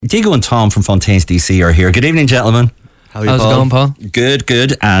Diego and Tom from Fontaines DC are here. Good evening, gentlemen. How's it going, Paul?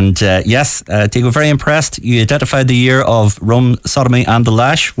 Good. And yes, Diego, very impressed. You identified the year of Rum, Sodomy and the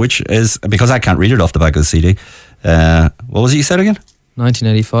Lash, which is, because I can't read it off the back of the CD. What was it you said again?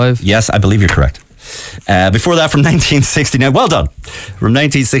 1985. Yes, I believe you're correct. Before that, from 1969, well done. From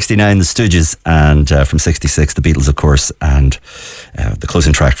 1969, the Stooges, and from 66, the Beatles, of course, and the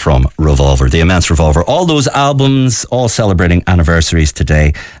closing track from Revolver, The Immense Revolver. All those albums, all celebrating anniversaries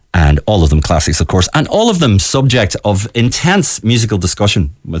today, and all of them classics, of course, and all of them subject of intense musical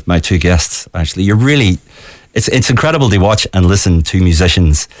discussion with my two guests. Actually, you're really... It's incredible to watch and listen to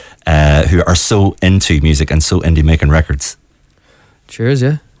musicians who are so into music and so into making records. Cheers,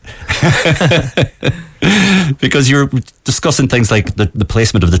 yeah. Because you're discussing things like the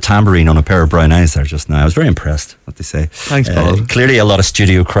placement of the tambourine on a pair of brown eyes there just now. I was very impressed, what they say. Thanks, Paul. Clearly a lot of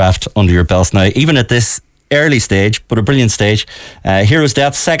studio craft under your belts now, even at this early stage, but a brilliant stage. Heroes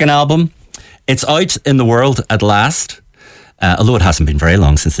Death, second album. It's out in the world at last, although it hasn't been very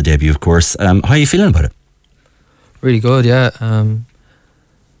long since the debut, of course. How are you feeling about it? Really good, yeah.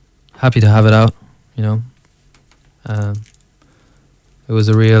 Happy to have it out, you know. It was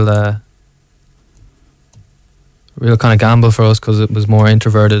a real kind of gamble for us because it was more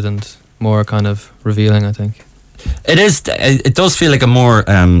introverted and more kind of revealing, I think. It is. It does feel like a more,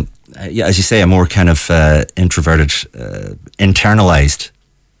 as you say, a more kind of introverted, internalized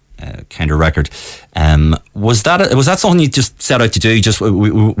kind of record. Was that something you just set out to do? Just we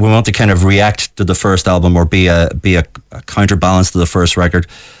want to kind of react to the first album or be a counterbalance to the first record.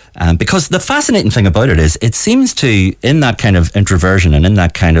 Because the fascinating thing about it is, it seems to, in that kind of introversion and in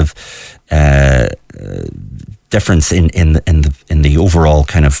that kind of difference in the overall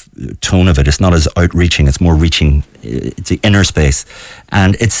kind of tone of it, it's not as outreaching. It's more reaching. It's the inner space,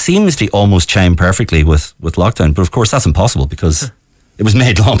 and it seems to almost chime perfectly with Lockdown. But of course, that's impossible because it was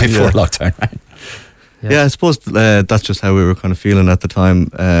made long before Lockdown, right? Yeah, I suppose that's just how we were kind of feeling at the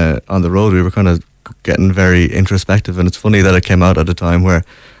time on the road. We were kind of getting very introspective, and it's funny that it came out at a time where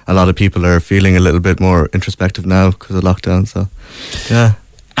a lot of people are feeling a little bit more introspective now because of lockdown. So, yeah.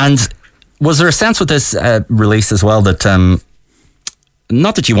 And was there a sense with this release as well that,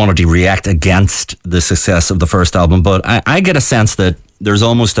 not that you wanted to react against the success of the first album, but I get a sense that there's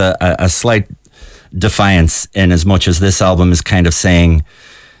almost a slight defiance in as much as this album is kind of saying,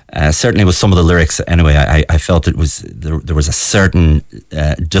 certainly with some of the lyrics anyway, I felt it was there was a certain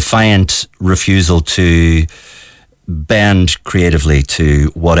defiant refusal to bend creatively to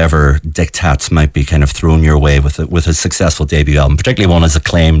whatever diktats might be kind of thrown your way with a successful debut album, particularly one as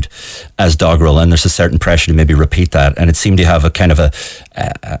acclaimed as Doggerel, and there's a certain pressure to maybe repeat that, and it seemed to have a kind of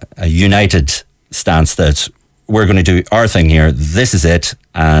a united stance that we're going to do our thing here, this is it,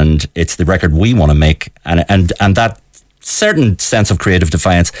 and it's the record we want to make, and that certain sense of creative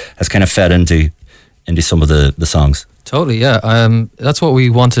defiance has kind of fed into some of the songs. Totally, yeah. That's what we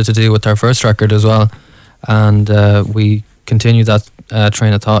wanted to do with our first record as well, and we continued that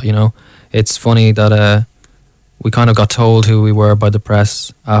train of thought. You know, it's funny that we kind of got told who we were by the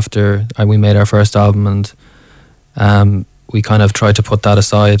press after we made our first album, and we kind of tried to put that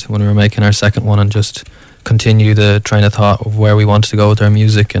aside when we were making our second one and just continue the train of thought of where we wanted to go with our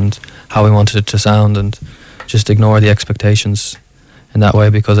music and how we wanted it to sound, and just ignore the expectations in that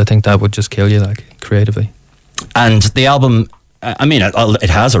way, because I think that would just kill you, like, creatively. And the album, I mean, it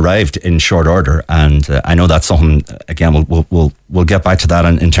has arrived in short order, and I know that's something, again, we'll get back to that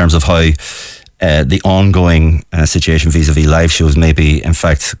in terms of how the ongoing situation vis-a-vis live shows may be, in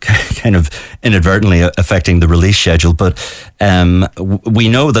fact, kind of inadvertently affecting the release schedule. But we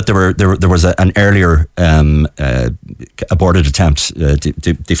know that there was an earlier aborted attempt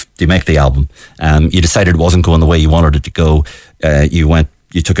to make the album. You decided it wasn't going the way you wanted it to go.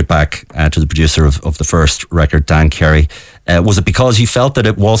 You took it back to the producer of the first record, Dan Carey. Was it because you felt that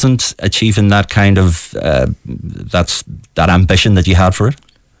it wasn't achieving that kind of that ambition that you had for it?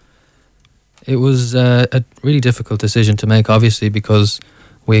 It was a really difficult decision to make, obviously, because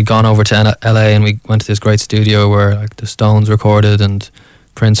we had gone over to LA and we went to this great studio where, like, the Stones recorded and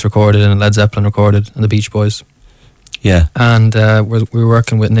Prince recorded and Led Zeppelin recorded and the Beach Boys. Yeah. And we were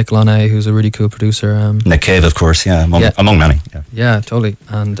working with Nick Lonay, who's a really cool producer. Nick Cave, of course, among many. Yeah, totally.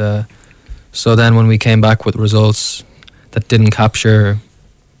 And so then when we came back with results that didn't capture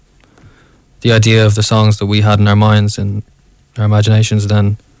the idea of the songs that we had in our minds and our imaginations,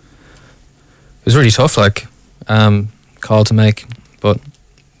 then it was really tough, like, call to make. But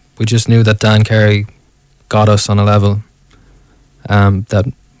we just knew that Dan Carey got us on a level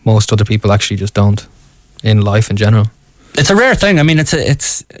that most other people actually just don't in life in general. It's a rare thing. I mean,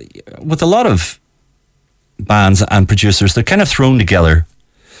 it's with a lot of bands and producers, they're kind of thrown together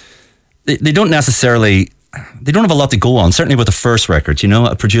they don't necessarily, they don't have a lot to go on. Certainly with the first record, you know,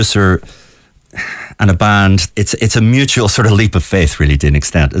 a producer and a band, it's a mutual sort of leap of faith, really, to an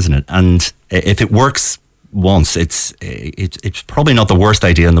extent, isn't it? And if it works once, it's probably not the worst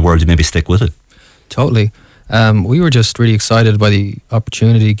idea in the world to maybe stick with it. Totally. We were just really excited by the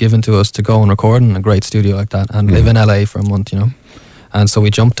opportunity given to us to go and record in a great studio like that and live in LA for a month, you know. And so we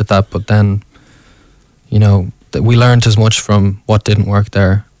jumped at that, but then, you know, we learned as much from what didn't work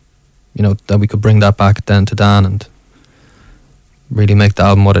there, you know, that we could bring that back then to Dan and really make the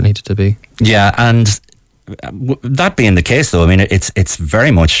album what it needed to be. Yeah, and that being the case, though, I mean, it's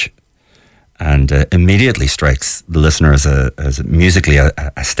very much and immediately strikes the listener as musically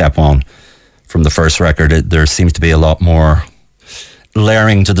a step on from the first record. There seems to be a lot more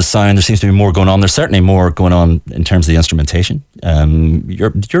layering to the sound. There seems to be more going on. There's certainly more going on in terms of the instrumentation.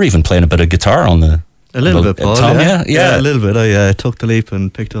 You're even playing a bit of guitar on the... A little bit, Paul. Tom, yeah, a little bit. I took the leap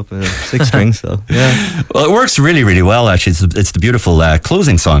and picked up a 6-string. So yeah. Well, it works really, really well. Actually, it's the beautiful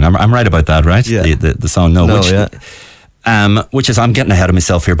closing song. I'm right about that, right? Yeah. The song No, which is, I'm getting ahead of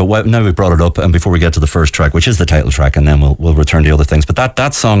myself here, but now we've brought it up, and before we get to the first track, which is the title track, and then we'll return to other things. But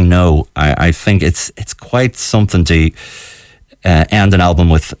that song No, I think it's quite something to end an album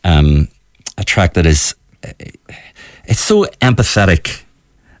with a track that is it's so empathetic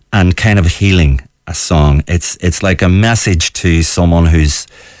and kind of healing. A song. It's like a message to someone who's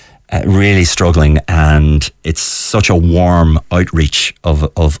really struggling, and it's such a warm outreach of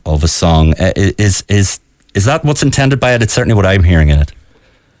a song. Is that what's intended by it? It's certainly what I'm hearing in it.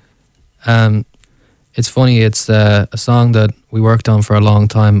 It's funny. It's a song that we worked on for a long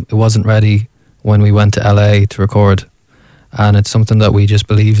time. It wasn't ready when we went to LA to record, and it's something that we just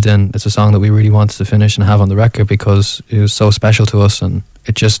believed in. It's a song that we really wanted to finish and have on the record because it was so special to us, and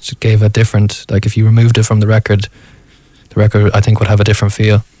it just gave a different, like if you removed it from the record I think would have a different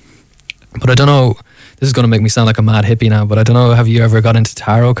feel. But I don't know, this is going to make me sound like a mad hippie now, but I don't know, have you ever got into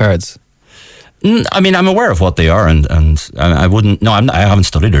tarot cards? I mean, I'm aware of what they are, and I wouldn't, no, I haven't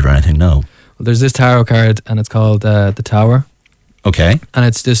studied it or anything, no. Well, there's this tarot card, and it's called the Tower. Okay. And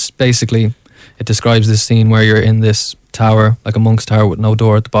it's just basically, it describes this scene where you're in this tower, like a monk's tower with no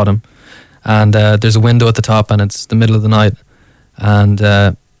door at the bottom, and there's a window at the top, and it's the middle of the night, and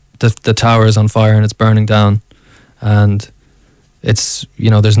the tower is on fire and it's burning down, and it's, you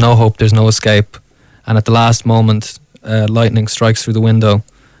know, there's no hope, there's no escape, and at the last moment lightning strikes through the window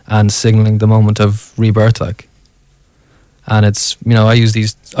and signaling the moment of rebirth, like. And it's, you know, I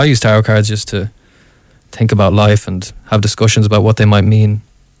use tarot cards just to think about life and have discussions about what they might mean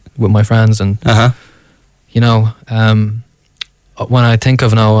with my friends, and you know, when I think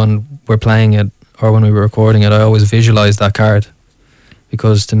of now and we're playing it or when we were recording it, I always visualize that card,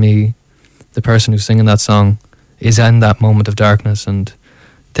 because to me the person who's singing that song is in that moment of darkness and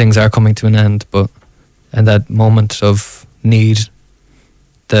things are coming to an end, but in that moment of need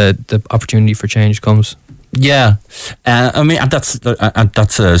the opportunity for change comes. Yeah, I mean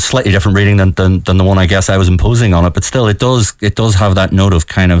that's a slightly different reading than the one I guess I was imposing on it, but still it does have that note of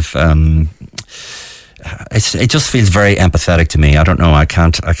kind of it just feels very empathetic to me. I don't know. I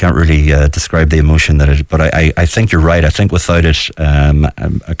can't really describe the emotion that it. But I think you're right. I think without it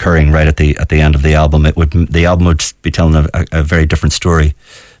occurring right at the end of the album, the album would be telling a very different story,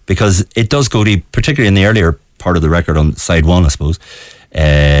 because it does go to, particularly in the earlier part of the record on side one, I suppose.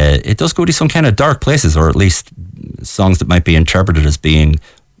 It does go to some kind of dark places, or at least songs that might be interpreted as being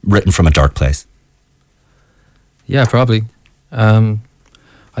written from a dark place. Yeah, probably.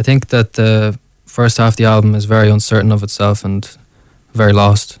 I think that the first half of the album is very uncertain of itself and very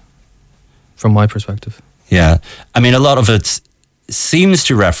lost, from my perspective. Yeah. I mean, a lot of it seems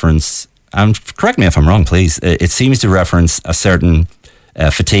to reference, and correct me if I'm wrong, please, it seems to reference a certain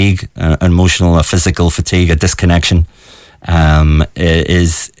fatigue, emotional, a physical fatigue, a disconnection.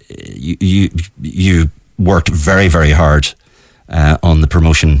 You worked very, very hard on the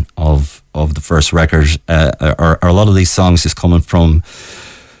promotion of the first record. Are a lot of these songs just coming from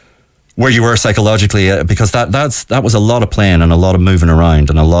where you were psychologically, because that was a lot of playing and a lot of moving around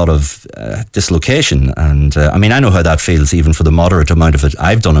and a lot of dislocation, and I mean, I know how that feels even for the moderate amount of it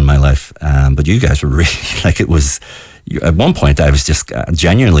I've done in my life, but you guys were really, like, it was, at one point I was just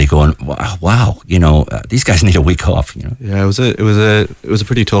genuinely going, wow, you know, these guys need a week off, you know. Yeah, it was a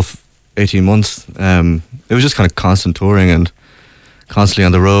pretty tough 18 months. It was just kind of constant touring and constantly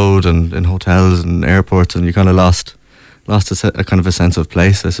on the road and in hotels and airports, and you kind of lost a kind of a sense of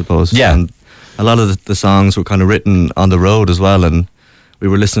place, I suppose. Yeah. And a lot of the songs were kind of written on the road as well, and we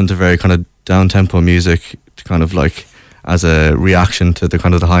were listening to very kind of down-tempo music to kind of like as a reaction to the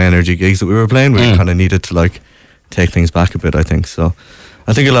kind of the high energy gigs that we were playing. We kind of needed to like take things back a bit, I think. So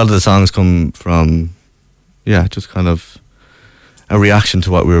I think a lot of the songs come from, just kind of a reaction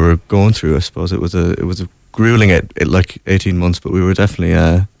to what we were going through. I suppose it was a grueling like 18 months, but we were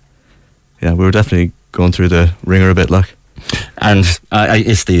definitely going through the ringer a bit, like. And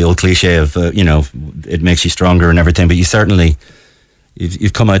it's the old cliche of it makes you stronger and everything, but you certainly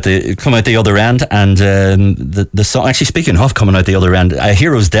you've come out the other end. And the song, actually, speaking of coming out the other end,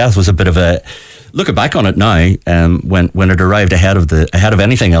 Hero's Death was a bit of a, looking back on it now, when it arrived ahead of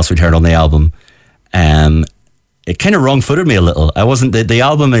anything else we'd heard on the album, it kind of wrong-footed me a little. I wasn't. The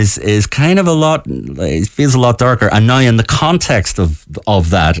album is kind of a lot. It feels a lot darker. And now, in the context of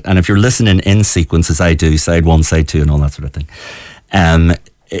that, and if you're listening in sequence as I do, side 1, side 2, and all that sort of thing,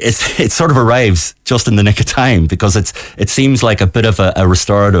 it sort of arrives just in the nick of time, because it seems like a bit of a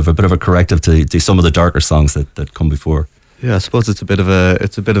restorative, a bit of a corrective to some of the darker songs that come before. Yeah, I suppose it's a bit of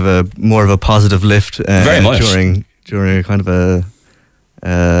a more of a positive lift. Very much during a kind of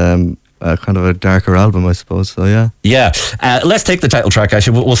a darker album, I suppose. So yeah. Let's take the title track.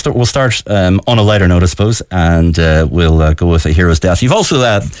 Actually, we'll start on a lighter note, I suppose, and we'll go with A Hero's Death. You've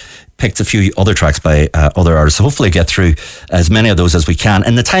also picked a few other tracks by other artists, so hopefully get through as many of those as we can.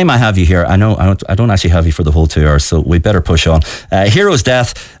 In the time I have you here, I know I don't actually have you for the whole 2 hours, so we better push on. Hero's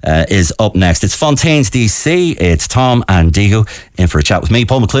Death is up next. It's Fontaines DC. It's Tom and Digo in for a chat with me,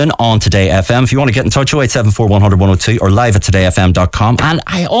 Paul McLuhan, on Today FM. If you want to get in touch, 0874 100 102 or live at todayfm.com. And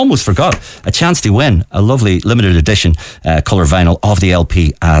I almost forgot, a chance to win a lovely limited edition colour vinyl of the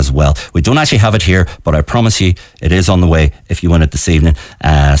LP as well. We don't actually have it here, but I promise you it is on the way if you win it this evening.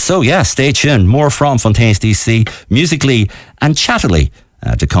 So stay tuned. More from Fontaines DC, musically and chattily,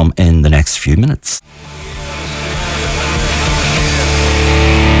 to come in the next few minutes.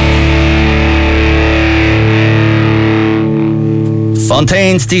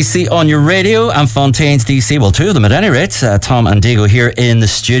 Fontaines DC on your radio, and Fontaines DC, well, 2 of them at any rate, Tom and Diego here in the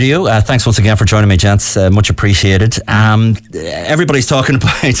studio. Thanks once again for joining me, gents. Much appreciated. Everybody's talking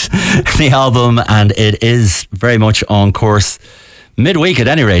about the album, and it is very much on course, midweek at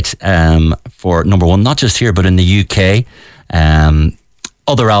any rate, for number 1, not just here but in the UK.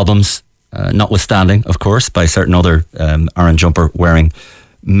 Other albums notwithstanding, of course, by certain other orange jumper wearing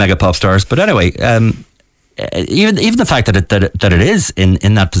mega pop stars. But anyway, even the fact that it is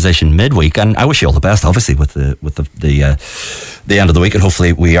in that position midweek, and I wish you all the best, obviously, with the end of the week, and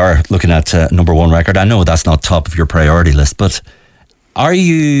hopefully we are looking at number 1 record. I know that's not top of your priority list, but are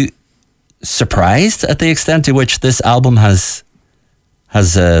you surprised at the extent to which this album has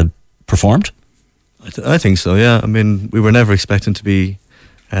performed? I think so, yeah. I mean, we were never expecting to be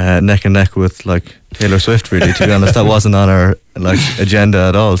neck and neck with like Taylor Swift, really, to be honest. That wasn't on our agenda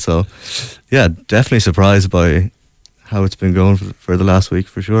at all. So yeah, definitely surprised by how it's been going for the last week,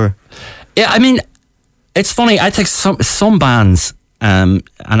 for sure. Yeah, I mean, it's funny. I think some bands, and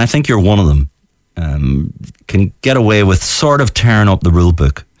I think you're one of them, can get away with sort of tearing up the rule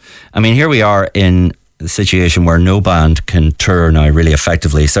book. I mean, here we are in a situation where no band can tour now really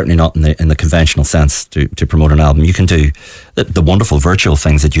effectively, certainly not in the conventional sense, to promote an album. You can do the wonderful virtual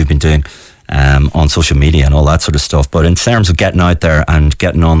things that you've been doing on social media and all that sort of stuff, but in terms of getting out there and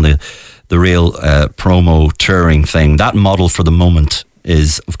getting on the real promo touring thing, that model for the moment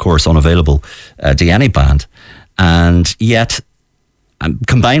is of course unavailable to any band. And yet,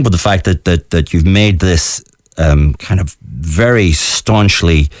 combined with the fact that you've made this kind of very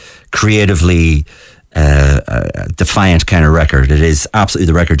staunchly, creatively defiant kind of record. It is absolutely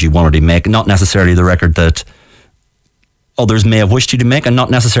the record you wanted to make, not necessarily the record that others may have wished you to make, and not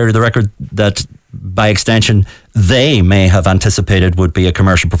necessarily the record that, by extension, they may have anticipated would be a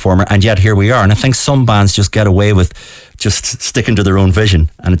commercial performer. And yet here we are. And I think some bands just get away with just sticking to their own vision,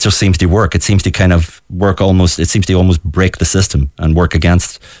 and it just seems to work. It seems to kind of work almost. It seems to almost break the system and work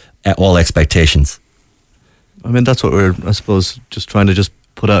against all expectations. I mean, that's what we're, I suppose, just trying to just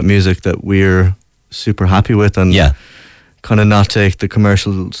put out music that we're super happy with, and kind of not take the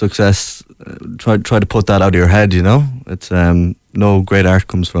commercial success, try to put that out of your head, you know. It's no great art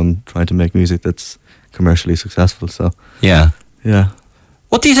comes from trying to make music that's commercially successful. So yeah.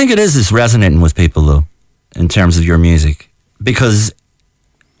 What do you think it is resonating with people, though, in terms of your music? Because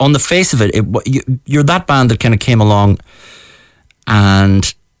on the face of it, you're that band that kind of came along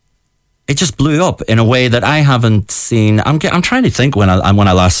and it just blew up in a way that I haven't seen. I'm trying to think when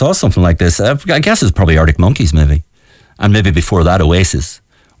I last saw something like this. I guess it's probably Arctic Monkeys, maybe, and maybe before that Oasis,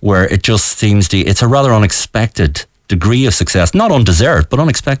 where it just seems it's a rather unexpected degree of success, not undeserved, but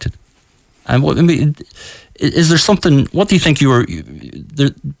unexpected. And what I mean, is there something? What do you think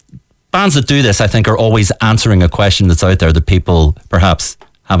bands that do this, I think, are always answering a question that's out there that people perhaps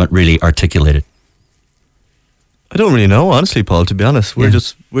haven't really articulated? I don't really know, honestly, Paul. To be honest, we're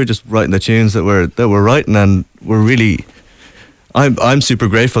just writing the tunes that we're writing, and we're really. I'm super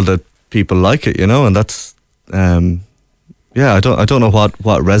grateful that people like it, and that's. I don't know what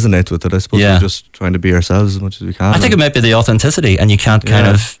resonates with it. I suppose we're just trying to be ourselves as much as we can. I think it might be the authenticity, and you can't kind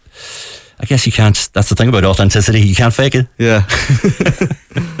of. I guess you can't. That's the thing about authenticity. You can't fake it. Yeah.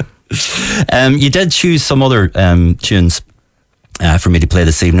 You did choose some other tunes for me to play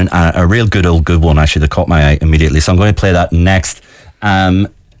this evening. A real good one, actually, that caught my eye immediately. So I'm going to play that next.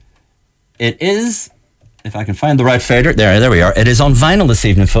 It is, if I can find the right fader. There we are. It is on vinyl this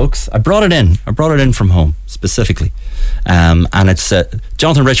evening, folks. I brought it in from home specifically, and it's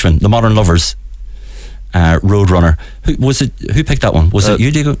Jonathan Richman, The Modern Lovers. Roadrunner. Who picked that one? Was it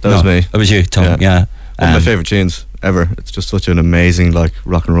you, Diego? That was me. It was you, Tom. Yeah. One of my favourite tunes ever. It's just such an amazing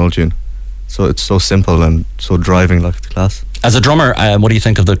rock and roll tune. So it's so simple and so driving, it's class. As a drummer, what do you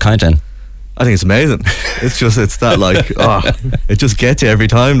think of the countdown? I think it's amazing. It's that it just gets you every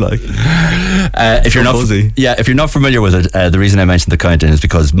time. If you're not fuzzy. If you're not familiar with it, the reason I mentioned the countdown is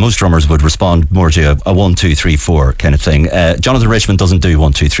because most drummers would respond more to a 1, 2, 3, 4 kind of thing. Jonathan Richman doesn't do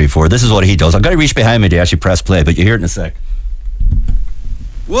 1, 2, 3, 4. This is what he does. I've got to reach behind me to actually press play, but you hear it in a sec.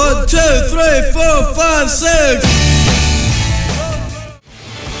 1, 2, 3, 4, 5, 6.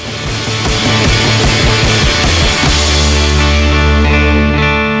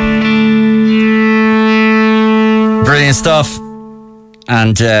 Brilliant stuff.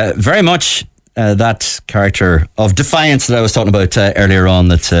 And very much that character of defiance that I was talking about earlier on,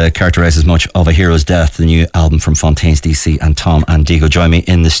 that characterises much of A Hero's Death, the new album from Fontaines DC, and Tom and Diego join me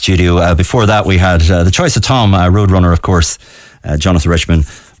in the studio. Before that, we had the choice of Tom, Roadrunner, of course, Jonathan Richman,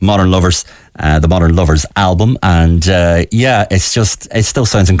 Modern Lovers, the Modern Lovers album. And it still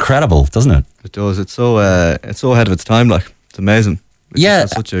sounds incredible, doesn't it? It does. It's so ahead of its time. It's amazing.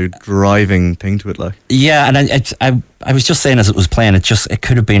 It's such a driving thing to it, Yeah, and I was just saying as it was playing, it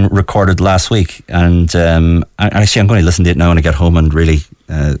could have been recorded last week, and actually I'm going to listen to it now when I get home and really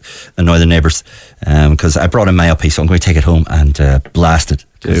annoy the neighbours, because I brought in my LP, so I'm going to take it home and blast it.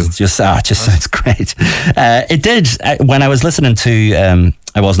 It just sounds great. It did. When I was listening to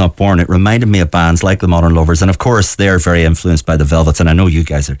I Was Not Born, it reminded me of bands like the Modern Lovers, and of course they're very influenced by the Velvets, and I know you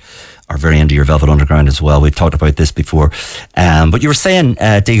guys are very into your Velvet Underground as well. We've talked about this before, but you were saying,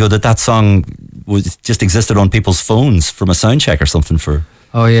 Diego, that song just existed on people's phones from a sound check or something for.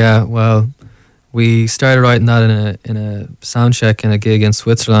 Oh yeah, well, we started writing that in a sound check in a gig in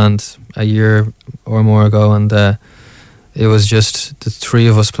Switzerland a year or more ago, and it was just the three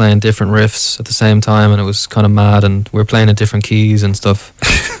of us playing different riffs at the same time, and it was kind of mad, and we were playing in different keys and stuff,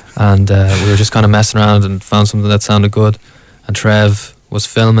 and we were just kind of messing around and found something that sounded good, and Trev was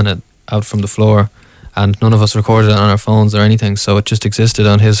filming it out from the floor, and none of us recorded it on our phones or anything, so it just existed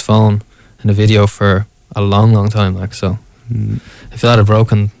on his phone in a video for a long time, so if that had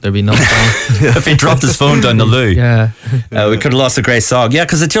broken, there'd be no phone. If he dropped his phone down the loo, we could have lost a great song. Yeah,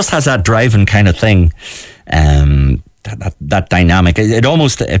 because it just has that driving kind of thing, that dynamic. It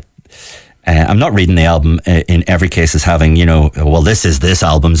almost. I'm not reading the album in every case as having, this is this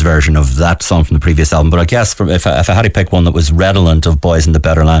album's version of that song from the previous album. But I guess if I had to pick one that was redolent of Boys in the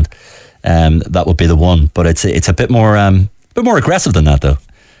Better Land, that would be the one. But it's a bit more aggressive than that, though.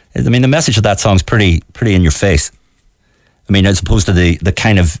 I mean, the message of that song's pretty in your face. I mean, as opposed to the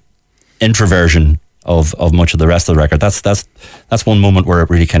kind of introversion of much of the rest of the record. That's one moment where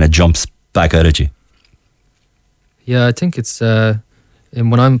it really kind of jumps back out at you. Yeah, I think it's. And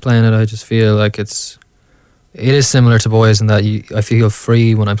when I'm playing it, I just feel like it is similar to Boys in that I feel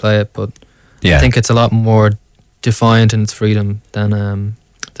free when I play it, but I think it's a lot more defiant in its freedom than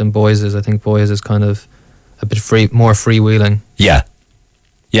Boys is. I think Boys is kind of a bit more freewheeling. Yeah,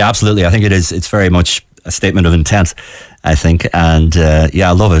 absolutely. I think it is. It's very much a statement of intent, I think, and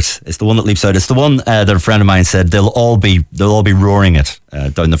I love it. It's the one that leaps out. It's the one that a friend of mine said they'll all be roaring it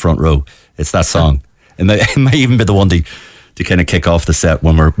down the front row. It's that song. It might even be the one to kind of kick off the set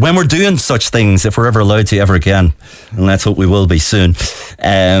when we're doing such things, if we're ever allowed to ever again, and let's hope we will be soon.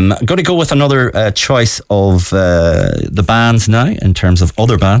 I'm going to go with another choice of the bands now in terms of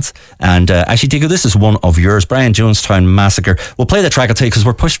other bands, and actually, Diego, this is one of yours, Brian Jonestown Massacre. We'll play the track, I'll tell you, because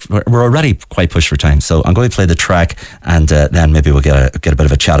we're already quite pushed for time, so I'm going to play the track, and then maybe we'll get a bit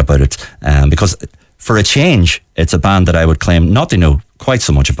of a chat about it, because for a change, it's a band that I would claim not to know quite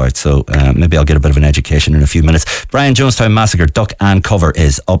so much about, so maybe I'll get a bit of an education in a few minutes. Brian Jonestown Massacre, Duck and Cover,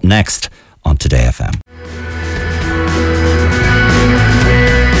 is up next on Today FM.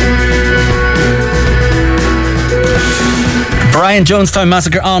 Ryan, Jonestown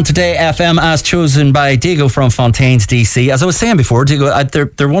Massacre on Today FM, as chosen by Diego from Fontaines, DC. As I was saying before, Diego,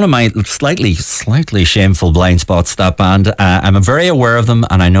 they're one of my slightly shameful blind spots, that band. I'm very aware of them,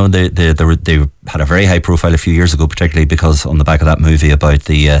 and I know they had a very high profile a few years ago, particularly because on the back of that movie about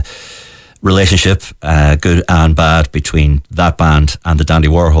the relationship, good and bad, between that band and the Dandy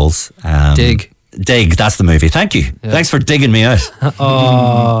Warhols. Dig, that's the movie. Thank you. Yeah. Thanks for digging me out.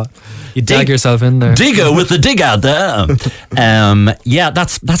 Oh, you dug yourself in there. Diggo with the dig out there. Yeah,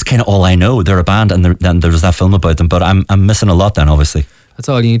 that's kind of all I know. They're a band, and then there was that film about them, but I'm missing a lot then, obviously. That's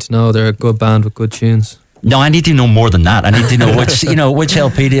all you need to know. They're a good band with good tunes. No, I need to know more than that. I need to know which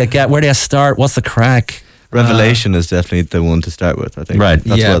LP do I get? Where do I start? What's the crack? Revelation is definitely the one to start with, I think. Right.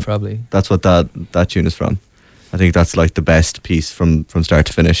 Probably. That's what that tune is from. I think that's like the best piece from start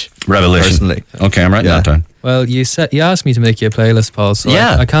to finish. Revelation. Personally. Okay, I'm writing that down. Well, you asked me to make you a playlist, Paul, so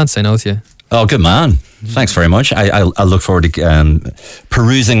I can't say no to you. Oh, good man. Thanks very much. I look forward to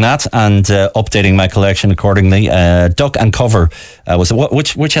perusing that and updating my collection accordingly. Duck and Cover.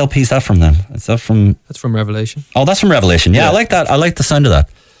 Which LP is that from then? Is that from... That's from Revelation. Oh, that's from Revelation. Yeah, I like that. I like the sound of that.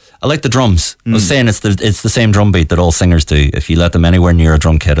 I like the drums. I was saying it's the same drum beat that all singers do. If you let them anywhere near a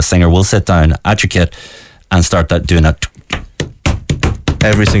drum kit, a singer will sit down at your kit and start doing that.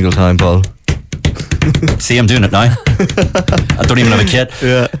 Every single time, Paul. See, I'm doing it now. I don't even have a kit.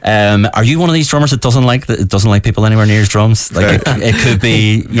 Yeah. Are you one of these drummers that doesn't like people anywhere near his drums? Like it could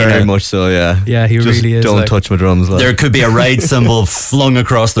be very much so. Yeah. Yeah, he just really is. Don't touch my drums. Like. There could be a ride cymbal flung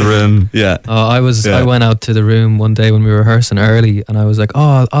across the room. Yeah. Oh, I went out to the room one day when we were rehearsing early, and I was like,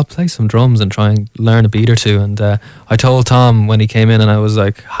 oh, I'll play some drums and try and learn a beat or two. And I told Tom when he came in, and I was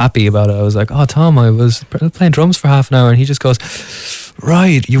like happy about it. I was like, oh, Tom, I was playing drums for half an hour, and he just goes,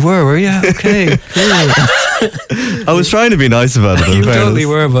 right, you were you? Okay, cool. I was trying to be nice about it. You totally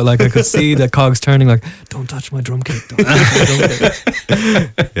were, but like I could see the cogs turning. Like, don't touch my drum kit. Don't touch my drum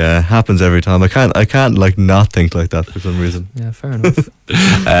kit. Yeah, it happens every time. I can't like not think like that for some reason. Yeah, fair enough.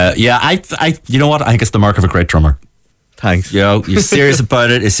 I you know what? I think it's the mark of a great drummer. Thanks. You're serious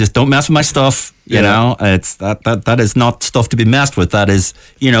about it. It's just don't mess with my stuff. You know, it's that is not stuff to be messed with. That is,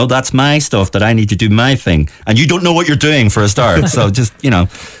 that's my stuff that I need to do my thing. And you don't know what you're doing for a start. So just,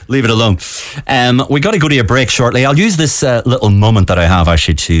 leave it alone. We got to go to a break shortly. I'll use this little moment that I have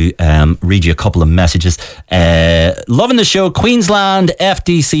actually to read you a couple of messages. Loving the show, Queensland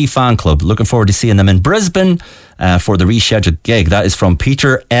FDC fan club. Looking forward to seeing them in Brisbane for the rescheduled gig. That is from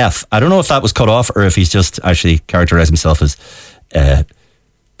Peter F. I don't know if that was cut off or if he's just actually characterized himself as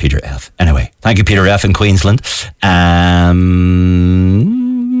Peter F. Anyway, thank you, Peter F. in Queensland. Hi,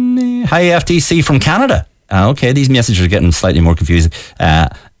 FDC from Canada. Okay, these messages are getting slightly more confusing.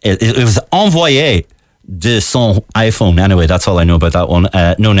 It was envoyé de son iPhone. Anyway, that's all I know about that one.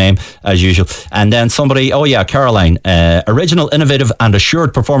 No name, as usual. And then somebody, Caroline. Original, innovative and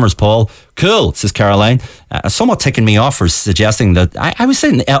assured performers, Paul. Cool, says Caroline. Somewhat ticking me off for suggesting that I was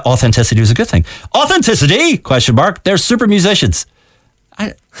saying authenticity was a good thing. Authenticity? ? They're super musicians.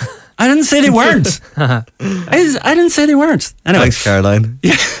 I didn't say they weren't. I didn't say they weren't. Anyway. Thanks, Caroline.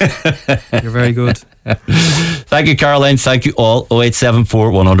 You're very good. Thank you, Caroline. Thank you all. 0874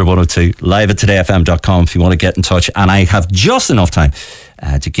 100 102. Live at todayfm.com if you want to get in touch. And I have just enough time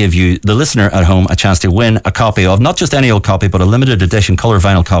to give you, the listener at home, a chance to win a copy of, not just any old copy, but a limited edition colour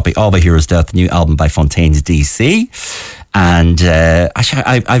vinyl copy of A Hero's Death, the new album by Fontaines, DC. And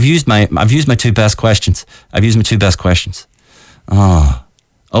I've used my two best questions. Oh,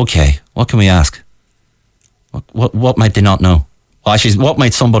 okay. What can we ask? What might they not know? Well, actually, what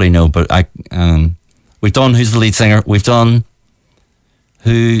might somebody know? But we've done who's the lead singer. We've done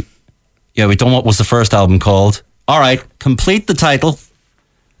we've done what was the first album called. All right, complete the title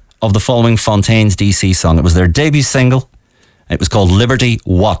of the following Fontaines DC song. It was their debut single. It was called Liberty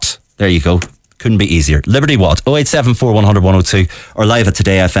What. There you go. Couldn't be easier. Liberty What? 0874 100 102 or live at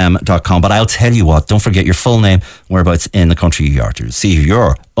todayfm.com. But I'll tell you what, don't forget your full name, whereabouts in the country you are, to see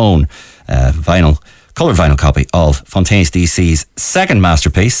your own colour vinyl copy of Fontaines DC's second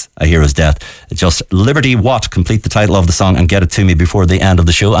masterpiece, A Hero's Death. Just Liberty What, complete the title of the song and get it to me before the end of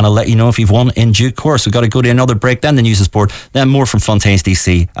the show, and I'll let you know if you've won in due course. We've got to go to another break, then the news and sport, then more from Fontaines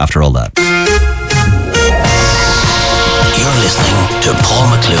DC after all that. You're listening to Paul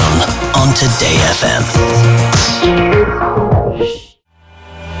McClune on Today FM.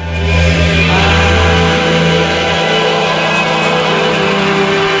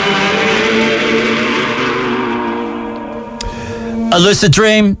 A Lucid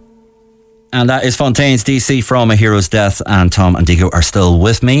Dream, and that is Fontaines DC from A Hero's Death, and Tom and Diego are still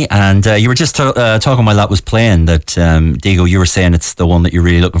with me. And you were just talking while that was playing that, Diego, you were saying it's the one that you're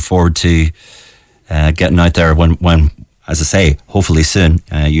really looking forward to getting out there when as I say, hopefully soon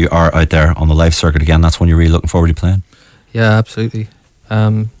you are out there on the live circuit again. That's when you're really looking forward to playing. Yeah, absolutely.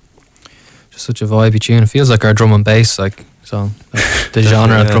 Just such a vibey tune. It feels like our drum and bass like song, like the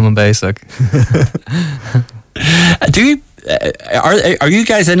genre of drum and bass. Like, do you? Are you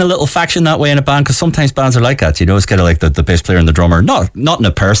guys in a little faction that way in a band? Because sometimes bands are like that. You know, it's kind of like the bass player and the drummer. Not in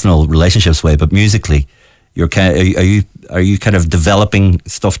a personal relationships way, but musically, you're kind of, are you kind of developing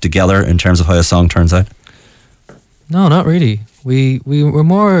stuff together in terms of how a song turns out? no, not really. We were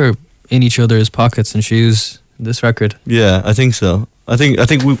more in each other's pockets and shoes. This record. Yeah, I think so. I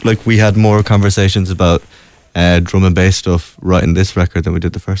think we had more conversations about drum and bass stuff writing this record than we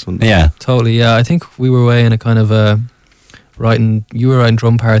did the first one. Yeah, Totally. Yeah, I think we were way in a kind of you were writing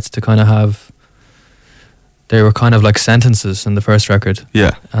drum parts to kind of have. They were kind of like sentences in the first record.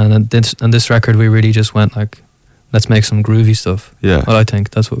 Yeah. And this record, we really just went like, let's make some groovy stuff. Yeah. Well, I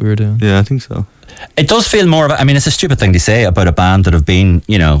think that's what we were doing. Yeah, I think so. it does feel more of. I mean, it's a stupid thing to say about a band that have been,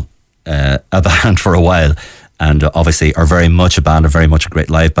 you know, a band for a while. And obviously are very much a band, are very much a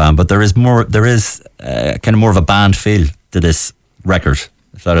great live band. But there is kind of more of a band feel to this record,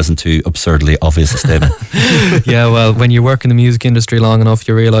 if that isn't too absurdly obvious a statement. Yeah, well, when you work in the music industry long enough,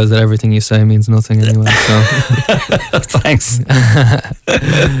 you realise that everything you say means nothing anyway. So, Thanks.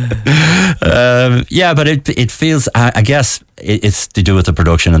 Yeah, but it feels. I guess it's to do with the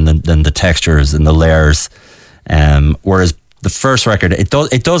production and the textures and the layers. Whereas the first record, it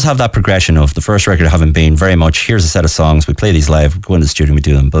does have that progression of the first record having been very much, here's a set of songs, we play these live, we go into the studio, we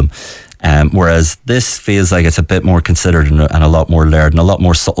do them, boom. Whereas this feels like it's a bit more considered and a lot more layered and a lot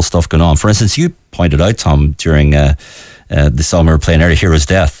more subtle stuff going on. For instance, you pointed out, Tom, during the song we were playing earlier, Hero's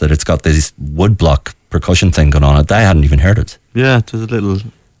Death, that it's got this woodblock percussion thing going on. I hadn't even heard it. Yeah, there's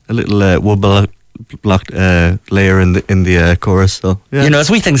a little wood blocked layer in the chorus. So yeah. You know, it's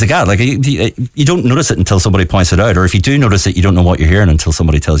wee things like that. Like you don't notice it until somebody points it out, or if you do notice it, you don't know what you're hearing until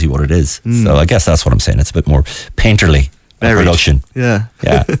somebody tells you what it is. So I guess that's what I'm saying. It's a bit more painterly production. Yeah,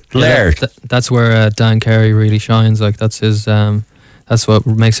 yeah, layered. That's where Dan Carey really shines. Like that's his. That's what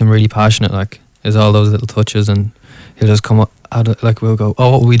makes him really passionate. Like is all those little touches, and he'll just come up. Like we'll go,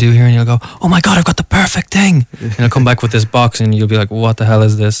 oh, what will we do here? And he'll go, oh my God, I've got the perfect thing. And he'll come back with this box, and you'll be like, what the hell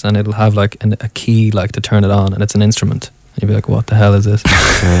is this? And it'll have like a key, like to turn it on, and it's an instrument. And you'll be like, what the hell is this?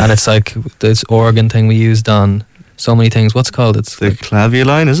 And it's like this organ thing we used on so many things. What's it called? It's the clavier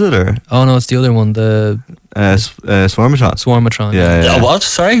line, is it? Or oh no, it's the other one, the Swarmatron. Swarmatron. Yeah. Oh, what?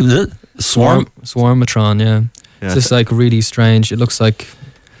 Sorry, Swarmatron. Yeah. It's just like really strange. It looks like.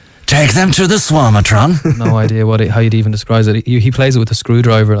 Take them to the Swarmatron. No idea how you'd even describe it. He plays it with a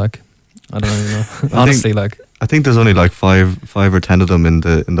screwdriver. Like I don't even know. Honestly, I think there's only like five or 10 of them in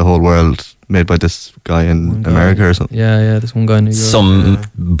the whole world made by this guy in America or something. Yeah. This one guy in New York. Some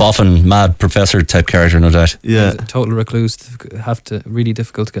boffin mad professor type character, no doubt. Yeah. He's a total recluse. Really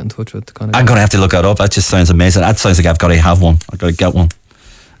difficult to get in touch with. Kind of I'm going to have to look that up. That just sounds amazing. That sounds like I've got to have one. I've got to get one.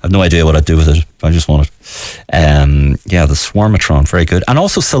 I have no idea what I'd do with it. I just want it. Yeah, the Swarmatron, very good. And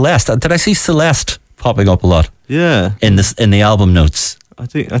also Celeste. Did I see Celeste popping up a lot? Yeah. In the album notes. I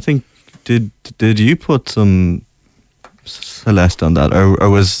think did you put some Celeste on that,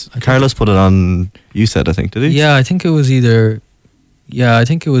 or was Carlos put it on? You said, I think, did he? Yeah, I think it was either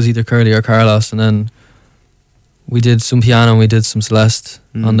Curly or Carlos, and then we did some piano and we did some Celeste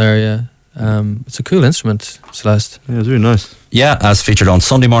on there. Yeah. It's a cool instrument, Celeste. Yeah, it's really nice. Yeah, as featured on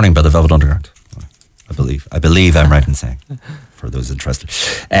Sunday Morning by the Velvet Underground. I believe I'm right in saying, for those interested.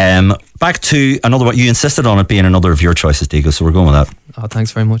 Back to another one. You insisted on it being another of your choices, Diego, so we're going with that. Oh,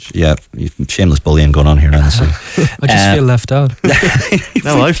 thanks very much. Yeah, shameless bullying going on here now. So. I just feel left out.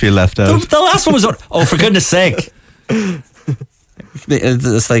 No, I feel left out. The last one was, oh, for goodness sake.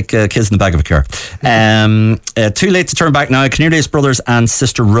 It's like kids in the back of a car. Too Late to Turn Back Now. Cornelius Brothers and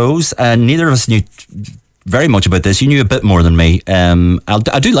Sister Rose. Neither of us knew very much about this. You knew a bit more than me.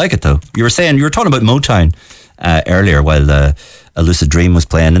 I do like it though. You were talking about Motown earlier while A Lucid Dream was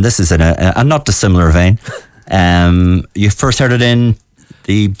playing, and this is in a not dissimilar vein. You first heard it in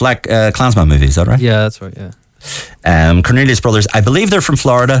the Black Klansman movie, is that right? Yeah, that's right. Yeah. Cornelius Brothers. I believe they're from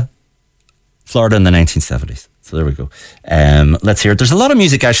Florida in the 1970s. So there we go. Let's hear it. There's a lot of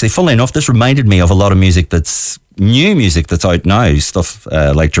music actually. Funnily enough, this reminded me of a lot of music that's new music that's out now. Stuff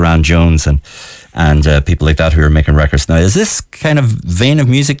like Duran Jones and people like that who are making records now. Is this kind of vein of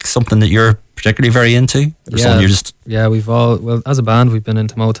music something that you're particularly very into? Or something you're just... Yeah, as a band, we've been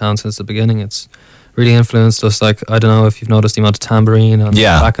into Motown since the beginning. It's really influenced us. Like, I don't know if you've noticed the amount of tambourine and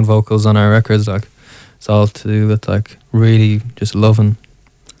backing vocals on our records. Like, it's all to do with like really just loving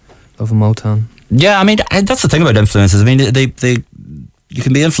Motown. Yeah, I mean, that's the thing about influences. I mean, you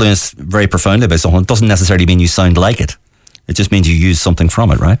can be influenced very profoundly by someone. It doesn't necessarily mean you sound like it. It just means you use something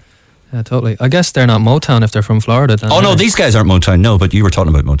from it, right? Yeah, totally. I guess they're not Motown if they're from Florida. Then, Oh, no, these guys aren't Motown, no, but you were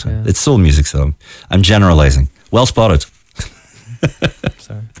talking about Motown. Yeah. It's soul music, so I'm generalising. Well spotted.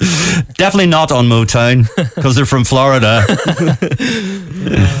 Sorry. Definitely not on Motown, because they're from Florida.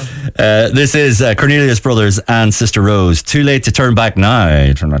 This is Cornelius Brothers and Sister Rose. Too late to turn back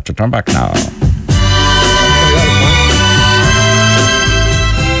now. Turn back now.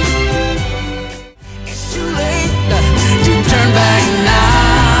 It's too late to turn back now.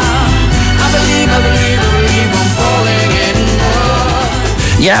 I believe I'm falling in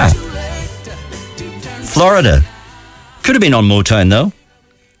love. Yeah. Florida. Could have been on Motown, though.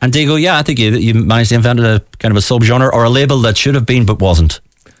 And Diego, yeah, I think you managed to invent a kind of a subgenre or a label that should have been but wasn't.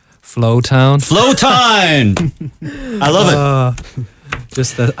 Flowtown. Flowtown! I love it.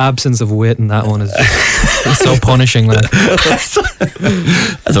 Just the absence of wit in that one is it's so punishing. Like. I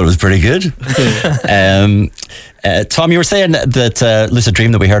thought it was pretty good. Tom, you were saying that Lucid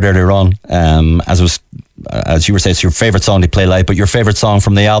Dream that we heard earlier on, as you were saying, it's your favourite song to play live, but your favourite song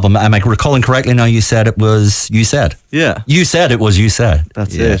from the album, am I recalling correctly now, you said it was You Said? Yeah. You said it was You Said.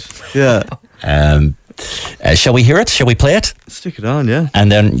 That's it. Yeah. Shall we hear it? Shall we play it? Stick it on, yeah.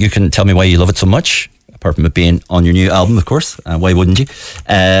 And then you can tell me why you love it so much, apart from it being on your new album, of course. Why wouldn't you?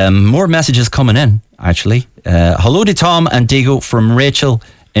 More messages coming in, actually. Hello to Tom and Diego from Rachel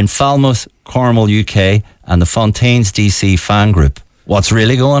in Falmouth, Cornwall, UK, and the Fontaines DC fan group. What's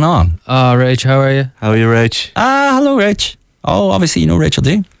really going on? Oh, Rach, how are you? How are you, Rach? Hello, Rach. Oh, obviously you know Rachel,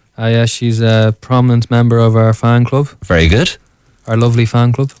 do you? Yeah, she's a prominent member of our fan club, Very good. our lovely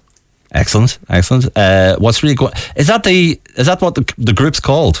fan club. Excellent. What's really going? Is that what the group's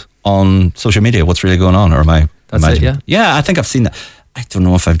called on social media? What's really going on? Or am I? That's imagining? it, yeah. Yeah, I think I've seen that. I don't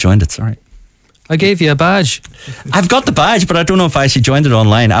know if I've joined it. Sorry. I gave you a badge. I've got the badge, but I don't know if I actually joined it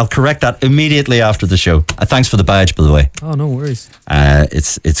online. I'll correct that immediately after the show. Thanks for the badge, by the way. Oh, no worries.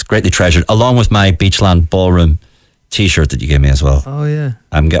 It's greatly treasured, along with my Beachland Ballroom T-shirt that you gave me as well. Oh, yeah.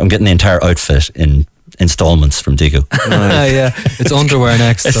 I'm getting the entire outfit in installments from Diego. Yeah, it's underwear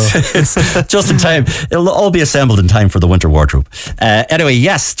next. So. It's just in time. It'll all be assembled in time for the winter wardrobe. Anyway,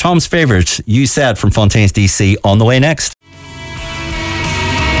 yes, Tom's favourite, You Said, from Fontaines DC, on the way next.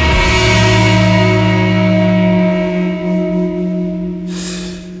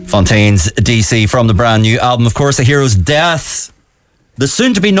 Fontaines DC from the brand new album, of course, A Hero's Death. The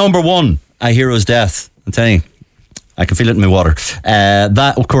soon to be number one, A Hero's Death. I'm telling you, I can feel it in my water.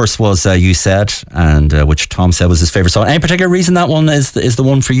 That, of course, was You Said, and which Tom said was his favourite song. Any particular reason that one is the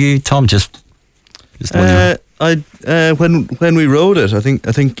one for you, Tom? Just the one When we wrote it, I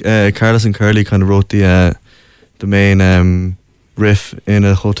think Carlos and Curly kind of wrote the main riff in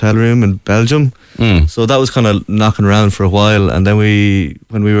a hotel room in Belgium. So that was kind of knocking around for a while, and then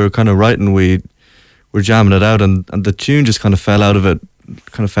when we were kind of writing, we were jamming it out, and the tune just kind of fell out of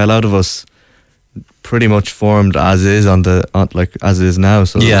us, pretty much formed as is as it is now.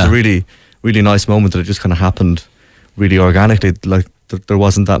 So it was a really, really nice moment that it just kind of happened really organically. Like there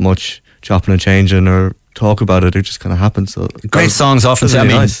wasn't that much chopping and changing or talk about it. It just kind of happened. So great songs often. Really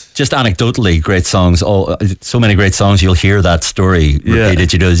nice. Just anecdotally, great songs. So many great songs. You'll hear that story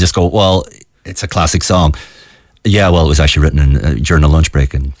repeated. You just go, well, it's a classic song. Yeah, well, it was actually written during a lunch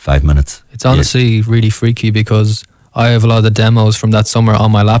break in 5 minutes. It's honestly really freaky because I have a lot of the demos from that summer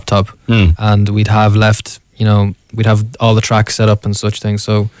on my laptop, and we'd have all the tracks set up and such things.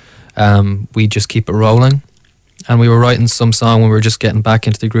 So we just keep it rolling, and we were writing some song when we were just getting back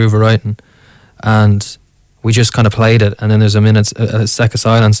into the groove of writing, and we just kind of played it, and then there's a sec of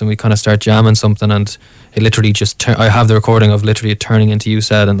silence, and we kind of start jamming something, and it literally just I have the recording of literally it turning into You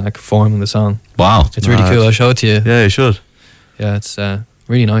Said and like forming the song. Wow, it's really cool. I'll show it to you. Yeah, you should. Yeah, it's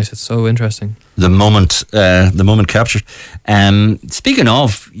really nice. It's so interesting. The moment captured. Speaking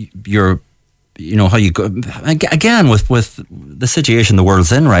of how you go again with the situation the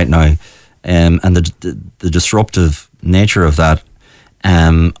world's in right now, and the disruptive nature of that.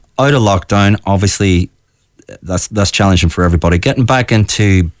 Out of lockdown, obviously, that's challenging for everybody. Getting back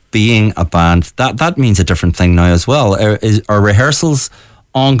into being a band, that means a different thing now as well. Are rehearsals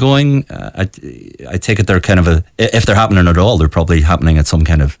ongoing? I take it they're kind of if they're happening at all, they're probably happening at some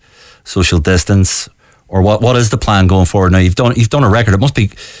kind of social distance. Or what is the plan going forward now? You've done a record. It must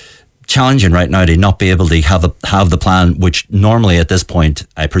be challenging right now to not be able to have the plan, which normally at this point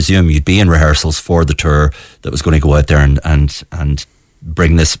I presume you'd be in rehearsals for the tour that was going to go out there and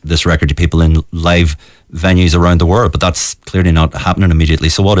bring this record to people in live venues around the world, but that's clearly not happening immediately.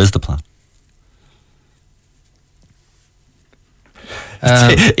 So what is the plan?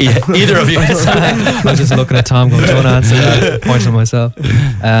 Either of you. I was just looking at Tom going, don't answer that, pointing at myself.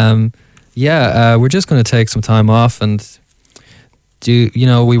 We're just going to take some time off and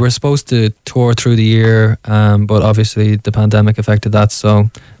we were supposed to tour through the year, but obviously the pandemic affected that. So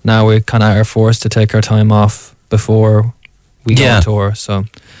now we kind of are forced to take our time off before we go on tour. So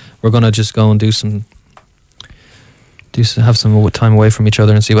we're gonna just go and have some time away from each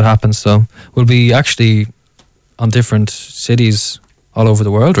other and see what happens. So we'll be actually on different cities all over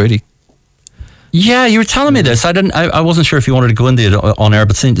the world, really. Yeah, you were telling me this. I wasn't sure if you wanted to go into it on air,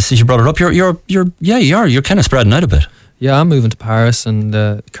 but since you brought it up, you're kind of spreading out a bit. Yeah, I'm moving to Paris, and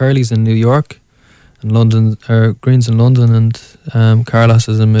Curly's in New York, and London, or Green's in London, and Carlos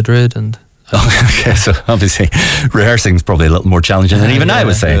is in Madrid, and. Okay, so obviously rehearsing's probably a little more challenging than even I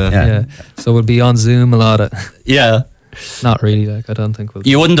was saying. Yeah. So we'll be on Zoom a lot. Yeah. Not really, I don't think we'll.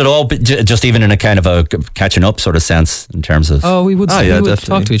 You wouldn't at all, just even in a kind of a catching up sort of sense in terms of. Oh, we would. We would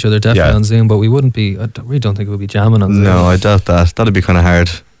talk to each other definitely on Zoom, but we wouldn't be. I really don't think we would be jamming on Zoom. No, I doubt that. That'd be kind of hard.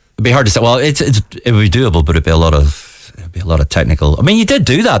 It'd be hard to say. Well, it would be doable, but it'd be a lot of technical. I mean, you did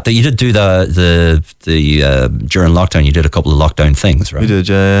do that. You did do the during lockdown. You did a couple of lockdown things, right? We did,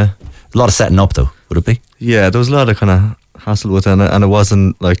 yeah. A lot of setting up, though. Would it be? Yeah, there was a lot of kind of hassle with it, and it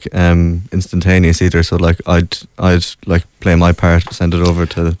wasn't like instantaneous either. So like I'd like play my part, send it over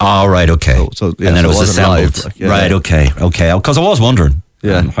to. Oh, right, okay. So and then it was assembled. Live, right, okay. Because I was wondering,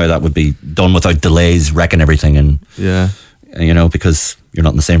 how that would be done without delays, wrecking everything, and because you're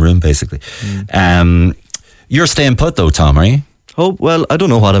not in the same room, basically. You're staying put though, Tom, are you? Oh well, I don't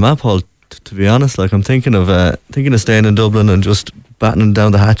know what I'm at, Paul. To be honest, like I'm thinking of staying in Dublin and just battening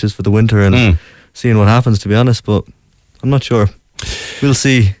down the hatches for the winter and seeing what happens. To be honest, but I'm not sure. We'll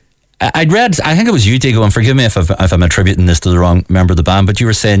see. I'd read, I think it was you, Diego, and forgive me if I'm attributing this to the wrong member of the band, but you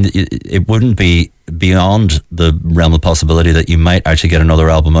were saying it wouldn't be beyond the realm of possibility that you might actually get another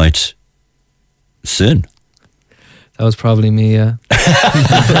album out soon. That was probably me, yeah.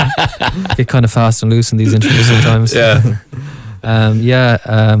 Get kind of fast and loose in these interviews sometimes.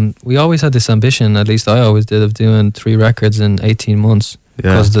 We always had this ambition, at least I always did, of doing 3 records in 18 months.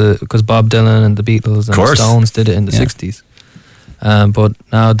 Because Bob Dylan and the Beatles and the Stones did it in the 60s. But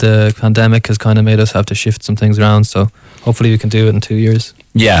now the pandemic has kind of made us have to shift some things around, so hopefully we can do it in 2 years.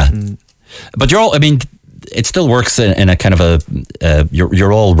 Yeah. But it still works in a kind of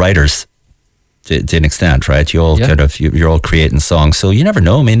you're all writers to an extent, right? You all you're all creating songs, so you never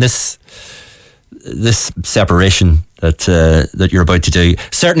know. I mean, this separation that you're about to do,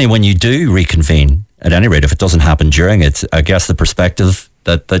 certainly when you do reconvene, at any rate, if it doesn't happen during it, I guess the perspective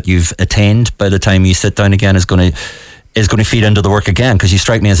that you've attained by the time you sit down again is going to feed into the work again, because you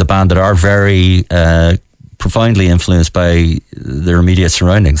strike me as a band that are very profoundly influenced by their immediate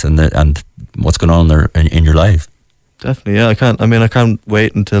surroundings and what's going on there in your life. Definitely, yeah. I can't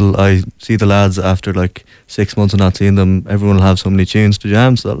wait until I see the lads after like 6 months of not seeing them. Everyone will have so many tunes to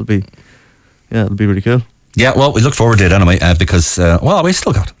jam, so it'll be really cool. Yeah, well, we look forward to it anyway, because we've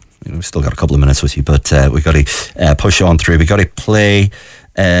still got a couple of minutes with you, but we've got to push on through. We've got to play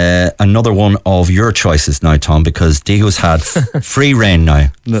another one of your choices now, Tom, because Diego's had free reign now.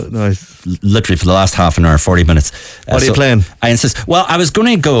 Nice. Literally for the last half an hour, 40 minutes. What are you playing? I insist. Well, I was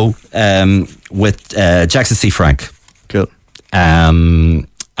going to go with Jackson C. Frank. Cool. And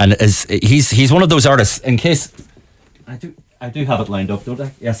he's one of those artists, in case... I do have it lined up, don't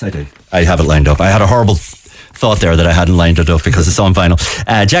I? Yes, I do. I have it lined up. I had a horrible thought there that I hadn't lined it up because it's on vinyl.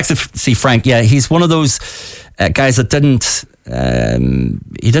 Jackson C. Frank, he's one of those guys that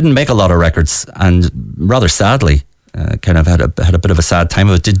he didn't make a lot of records, and rather sadly, kind of had a bit of a sad time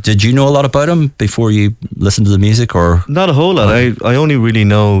of it. Did you know a lot about him before you listened to the music, or not a whole lot? I only really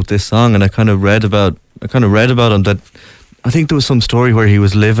know this song, and I kind of read about him that I think there was some story where he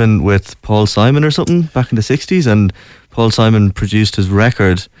was living with Paul Simon or something back in the 60s, and Paul Simon produced his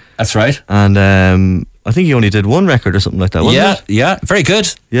record. That's right. And I think he only did 1 record or something like that, wasn't it? Yeah, very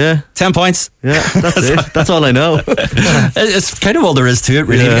good. Yeah. 10 points. Yeah, that's it. That's all I know. It's kind of all there is to it,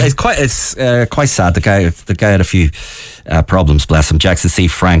 really. Yeah. It's quite sad. The guy had a few problems, bless him, Jackson C.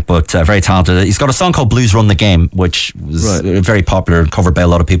 Frank, but very talented. He's got a song called Blues Run the Game, which was very popular and covered by a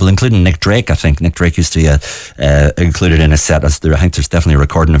lot of people, including Nick Drake. I think Nick Drake used to be included in his set. I think there's definitely a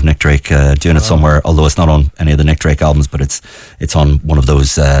recording of Nick Drake doing it somewhere, although it's not on any of the Nick Drake albums, but it's on one of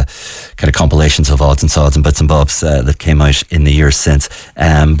those kind of compilations of odds and sods and bits and bobs that came out in the years since.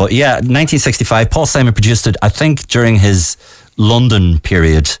 But 1965, Paul Simon produced it, I think, during his London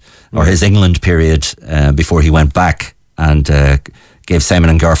period or his England period before he went back and gave Simon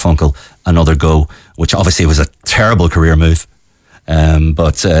and Garfunkel another go, which obviously was a terrible career move.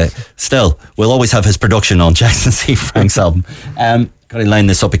 But still, we'll always have his production on Jackson C. Frank's album. Got to line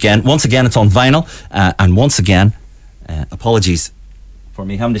this up again. Once again, it's on vinyl. And once again, apologies for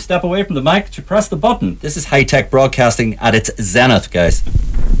me having to step away from the mic to press the button. This is high-tech broadcasting at its zenith, guys.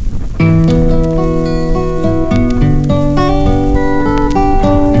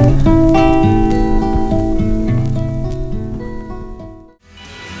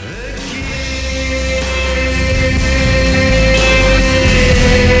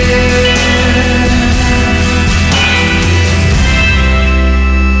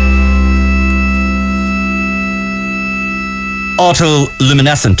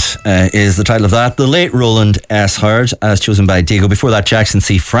 Autoluminescent is the title of that. The late Roland S. Howard, as chosen by Diego. Before that, Jackson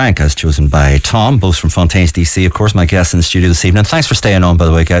C. Frank, as chosen by Tom, both from Fontaines, DC. Of course, my guests in the studio this evening. Thanks for staying on, by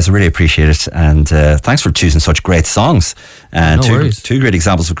the way, guys. I really appreciate it. And thanks for choosing such great songs. No worries. Two great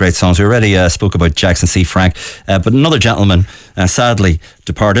examples of great songs. We already spoke about Jackson C. Frank, but another gentleman sadly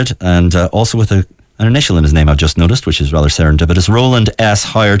departed, and also with an initial in his name I've just noticed, which is rather serendipitous. Roland S.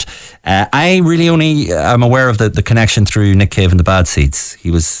 Howard. I really only am aware of the connection through Nick Cave and the Bad Seeds. He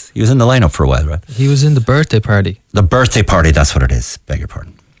was in the lineup for a while, right? He was in the birthday party. The birthday party, that's what it is. Beg your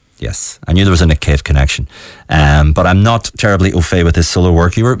pardon. Yes, I knew there was a Nick Cave connection, but I'm not terribly au fait with his solo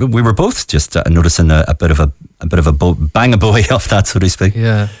work. We were both just noticing a bit of a bang a boy off that, so to speak.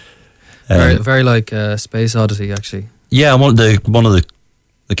 Yeah, very like Space Odyssey, actually. Yeah, one of the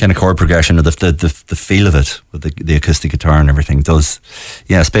kind of chord progression or the feel of it with the acoustic guitar and everything does.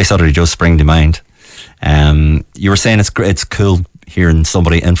 Yeah, Space Oddity does spring to mind. You were saying it's cool hearing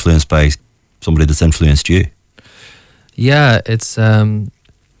somebody influenced by somebody that's influenced you. Yeah, it's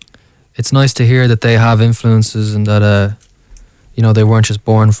nice to hear that they have influences and that they weren't just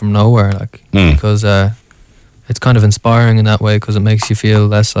born from nowhere, like because it's kind of inspiring in that way, because it makes you feel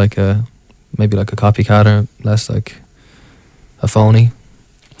less like maybe like a copycat or less like a phony.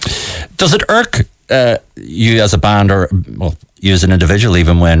 Does it irk you as a band, or you as an individual,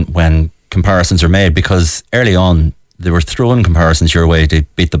 even when comparisons are made? Because early on they were throwing comparisons your way to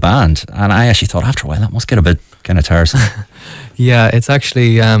beat the band, and I actually thought after a while that must get a bit kind of tiresome. Yeah, it's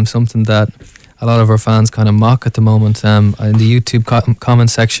actually something that a lot of our fans kind of mock at the moment. In the YouTube comment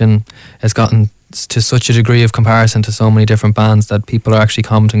section, it's gotten to such a degree of comparison to so many different bands that people are actually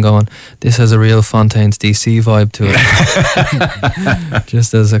commenting going, this has a real Fontaines DC vibe to it.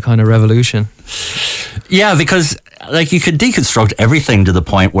 Just as a kind of revolution. Yeah, because like you could deconstruct everything to the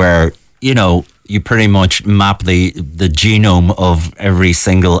point where you pretty much map the genome of every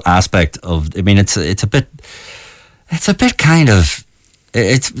single aspect of. I mean, it's a bit kind of.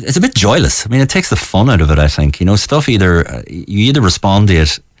 It's a bit joyless. I mean, it takes the fun out of it, I think. Stuff you either respond to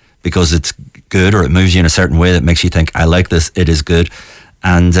it because it's good, or it moves you in a certain way that makes you think, I like this, it is good,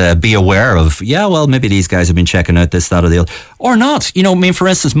 and be aware of, maybe these guys have been checking out this, that, or the other, or not. I mean, for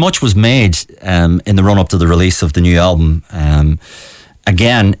instance, much was made in the run up to the release of the new album.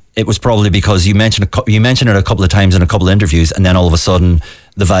 Again, it was probably because you mentioned it a couple of times in a couple of interviews, and then all of a sudden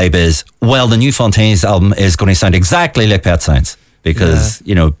the vibe is, the new Fontaines album is going to sound exactly like Pet Science, because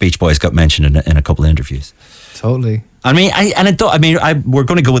Beach Boys got mentioned in a couple of interviews. Totally. I mean, we're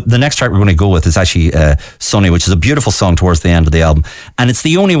going to go with the next track. We're going to go with is actually "Sunny," which is a beautiful song towards the end of the album, and it's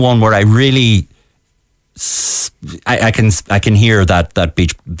the only one where I really, I can hear that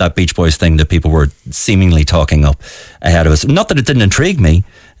Beach Boys thing that people were seemingly talking up ahead of us. Not that it didn't intrigue me,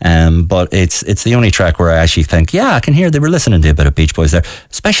 but it's the only track where I actually think, I can hear they were listening to a bit of Beach Boys there,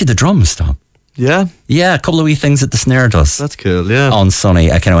 especially the drums, Tom. Yeah, a couple of wee things that the snare does. That's cool. Yeah, on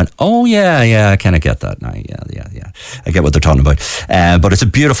Sunny, I kind of went, oh yeah, I kind of get that now. Yeah, I get what they're talking about. But it's a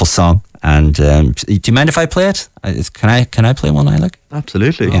beautiful song. And do you mind if I play it? Can I play one I like?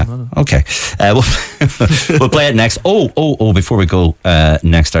 Absolutely. Yeah. No. Okay. We'll play it next. Oh! Before we go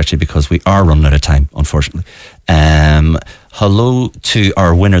next, actually, because we are running out of time, unfortunately. Hello to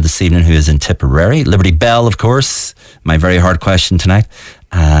our winner this evening, who is in Tipperary, Liberty Bell, of course. My very hard question tonight.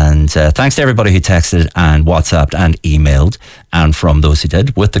 And thanks to everybody who texted and WhatsApped and emailed, and from those who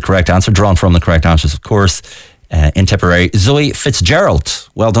did with the correct answer, drawn from the correct answers, of course, in Tipperary, Zoe Fitzgerald.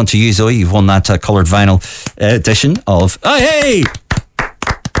 Well done to you, Zoe. You've won that coloured vinyl edition of. Oh, hey!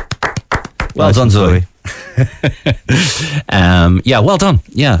 Well done, Zoe. Well done.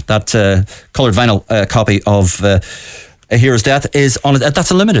 Yeah, that coloured vinyl copy of A Hero's Death is on it.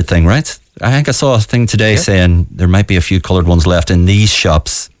 That's a limited thing, right? I think I saw a thing today saying there might be a few coloured ones left in these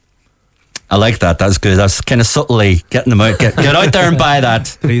shops. I like that. That's good. That's kind of subtly getting them out. Get out there and buy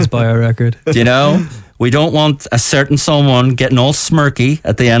that. Please buy our record. We don't want a certain someone getting all smirky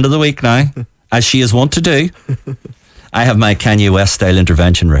at the end of the week now, as she is wont to do. I have my Kanye West style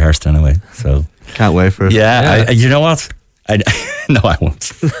intervention rehearsed anyway, so can't wait for it. Yeah. You know what? No, I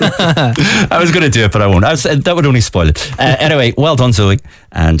won't. I was going to do it, but I won't. That would only spoil it. Anyway, well done, Zoe.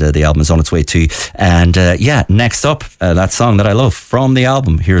 And the album is on its way too. And next up, that song that I love from the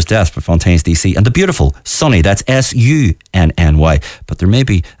album, Here's Death by Fontaines DC. And the beautiful Sunny, that's Sunny. But there may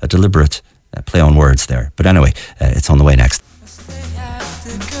be a deliberate play on words there. But anyway, it's on the way next.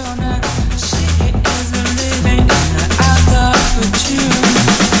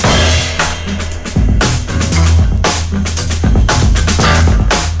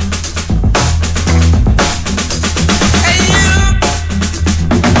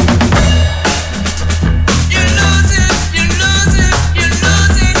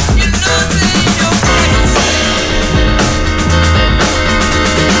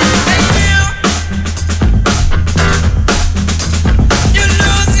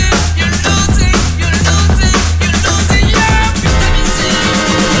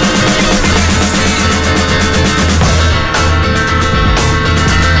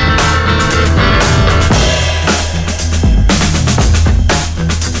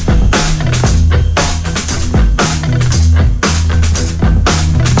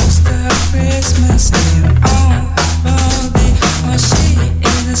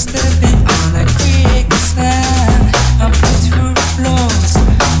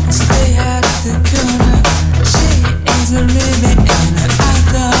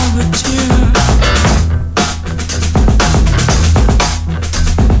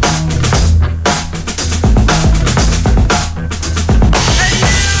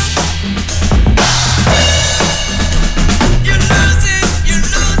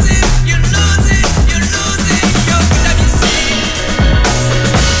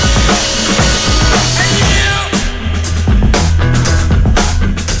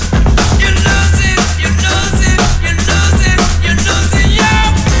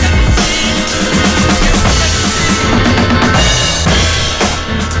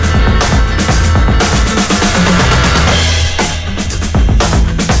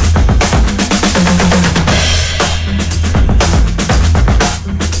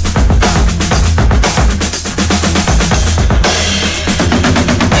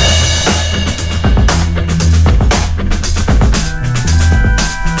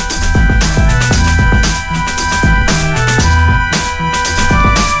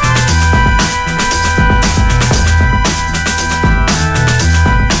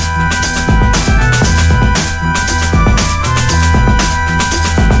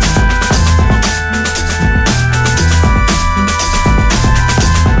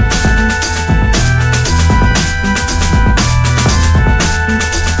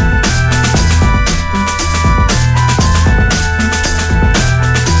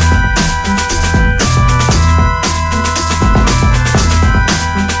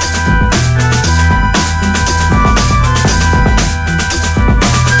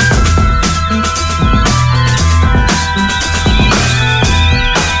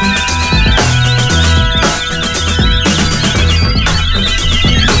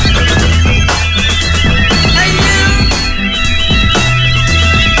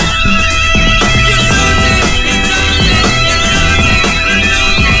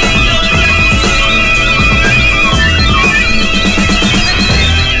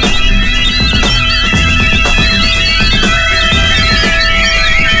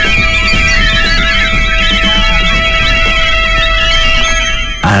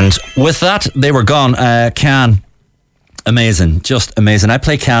 And with that, they were gone. Can. Amazing. Just amazing. I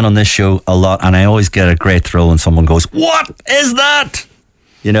play Can on this show a lot, and I always get a great thrill when someone goes, "What is that?"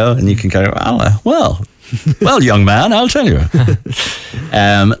 You know, and you can kind of, well, young man, I'll tell you.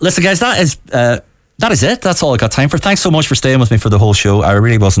 Listen, guys, that is it. That's all I got time for. Thanks so much for staying with me for the whole show. I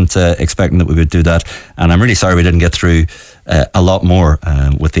really wasn't expecting that we would do that, and I'm really sorry we didn't get through a lot more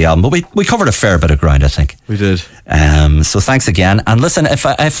with the album, but we covered a fair bit of ground, I think. We did. So thanks again. And listen,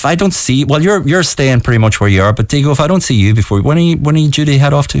 if I don't see, well, you're staying pretty much where you are, but Diego, if I don't see you before, when are you due to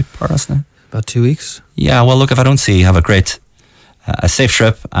head off to Paris now? About 2 weeks. Yeah, well, look, if I don't see you, have a safe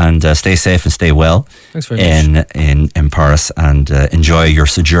trip, and stay safe and stay well. Thanks very much. In Paris, and enjoy your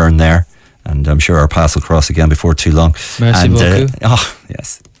sojourn there. And I'm sure our paths will cross again before too long. Merci beaucoup. Oh,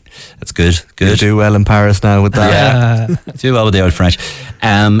 yes. That's good. You do well in Paris now with that. Yeah. Do well with the old French.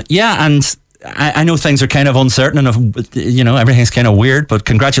 And I know things are kind of uncertain and, everything's kind of weird, but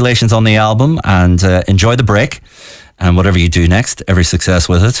congratulations on the album, and enjoy the break. And whatever you do next, every success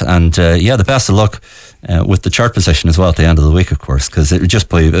with it. And the best of luck with the chart position as well at the end of the week, of course, because it would just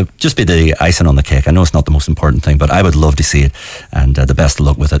be the icing on the cake. I know it's not the most important thing, but I would love to see it. And the best of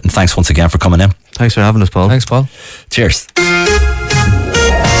luck with it. And thanks once again for coming in. Thanks for having us, Paul. Thanks, Paul. Cheers.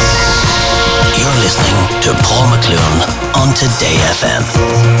 You're listening to Paul McClune on Today FM.